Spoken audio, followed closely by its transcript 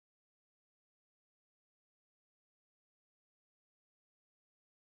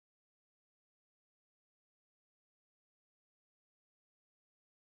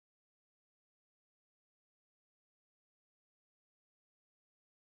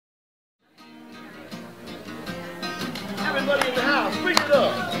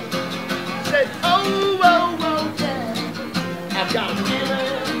look. Say, oh, oh, oh, yeah. I've got a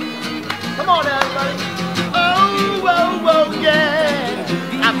feeling. Come on, everybody. Oh, oh, oh,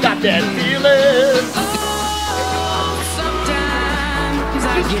 yeah. I've got that feeling. Oh, sometimes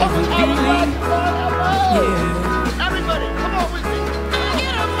I get a feeling. Yeah. Everybody, come on with me. I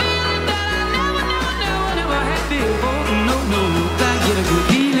get a feeling that I never had before. No, I get a good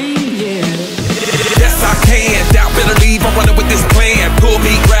feeling, yeah. Yes, I can. Doubt better leave. I'm running with this plan. Pull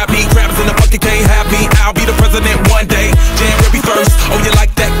me, grab us in the bucket, can't have me. I'll be the president one day. January 1st. Oh, you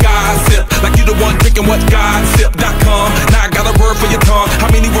like that gossip? Like you the one drinking what gossip.com. Now I got a word for your tongue. How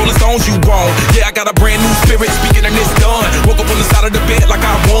many Rolling Stones you want? Yeah, I got a brand new spirit. Speaking and it's done. Woke up on the side of the bed like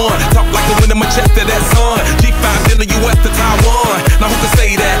I won. Talk like the wind in my chest to that sun. G5 in the US to Taiwan. Now who can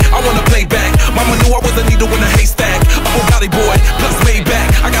say that? I wanna play back. Mama knew I was a needle in a haystack. Oh, Valley boy, plus Maybach.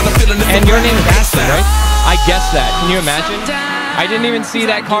 I got a feeling. And your name is Ashley, right? I guessed that. Can you imagine? I didn't even see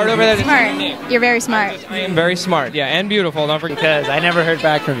that card over there. Smart. You're very smart. I am very smart. Yeah, and beautiful. Don't forget. Because I never heard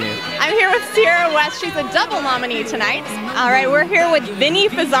back from you. I'm here with Sierra West. She's a double nominee tonight. All right, we're here with Vinny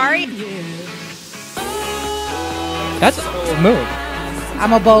Fazzari. That's a bold move.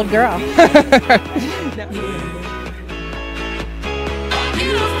 I'm a bold girl.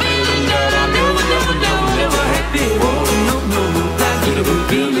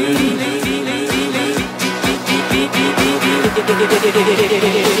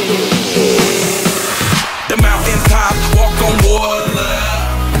 The mountaintop, walk on water.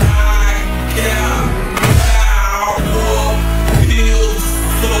 I can power feels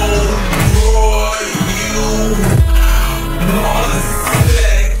so raw.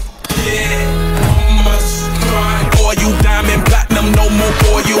 You must try. Or you diamond platinum, no more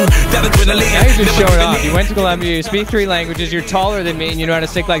for you. That adrenaline. Now you're just showing off. You went to Columbia, you speak 3 languages, you're taller than me, and you know how to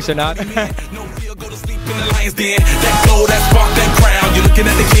stick like so not. That glow, that spark, that crown. You're looking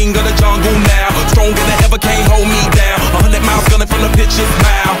at the king of the jungle now. Stronger than ever, can't hold me down. 100 miles gunning from the pitcher's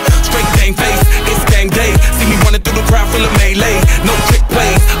mouth. Straight game face, it's game day. See me running through the crowd full of melee. No trick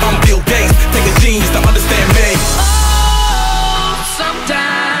plays, I'm Bill Gates. Take a genius to understand me. Oh,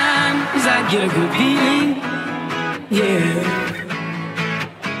 sometimes I get a good feeling, yeah.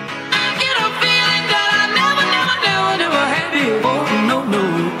 I get a feeling that I never had before. No,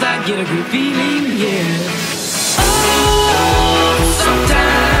 I get a good feeling, yeah.